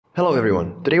Hello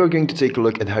everyone, today we're going to take a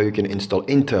look at how you can install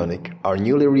interniq, our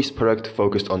newly released product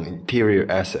focused on interior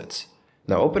assets.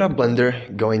 Now open up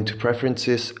Blender, go into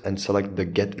Preferences and select the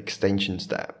Get Extensions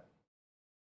tab.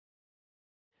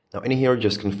 Now in here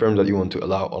just confirm that you want to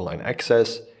allow online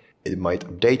access. It might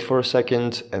update for a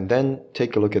second and then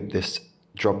take a look at this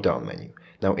drop down menu.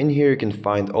 Now in here you can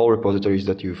find all repositories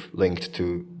that you've linked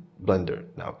to Blender.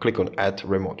 Now click on Add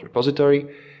Remote Repository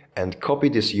and copy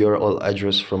this URL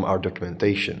address from our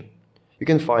documentation. You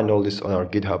can find all this on our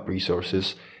GitHub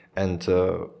resources and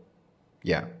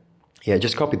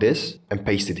just copy this and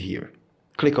paste it here.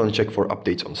 Click on Check for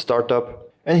updates on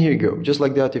startup and here you go. Just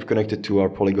like that, you've connected to our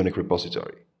polygoniq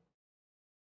repository.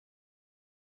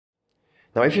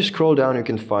 Now if you scroll down, you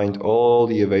can find all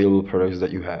the available products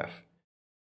that you have.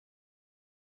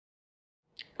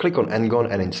 Click on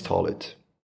engon and install it.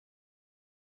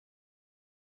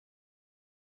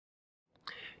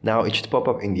 Now it should pop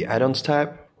up in the add-ons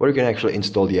tab where you can actually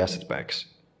install the asset packs.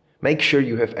 Make sure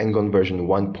you have engon version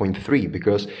 1.3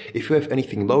 because if you have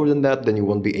anything lower than that, then you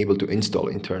won't be able to install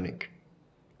interniq.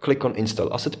 Click on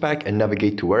Install Asset Pack and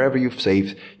navigate to wherever you've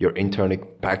saved your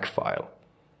interniq pack file.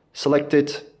 Select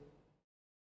it.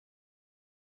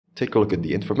 Take a look at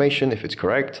the information if it's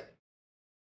correct.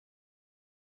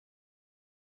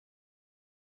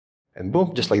 And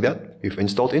boom, just like that, you've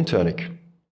installed interniq.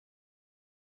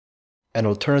 An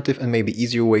alternative and maybe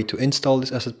easier way to install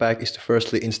this asset pack is to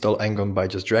firstly install engon by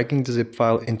just dragging the zip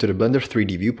file into the Blender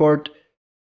 3D viewport.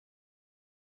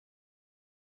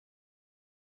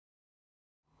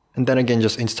 And then again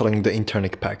just installing the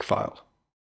interniq pack file.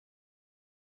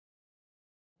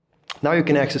 Now you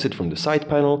can access it from the side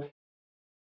panel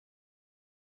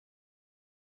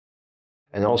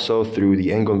and also through the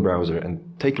engon browser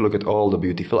and take a look at all the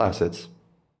beautiful assets.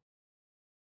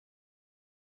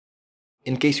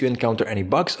 In case you encounter any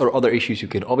bugs or other issues, you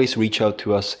can always reach out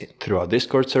to us through our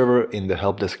Discord server in the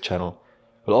help desk channel.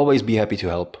 We'll always be happy to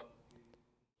help.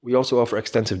 We also offer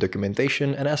extensive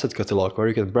documentation and asset catalog where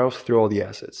you can browse through all the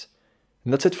assets.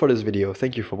 And that's it for this video.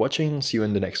 Thank you for watching. See you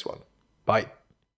in the next one. Bye.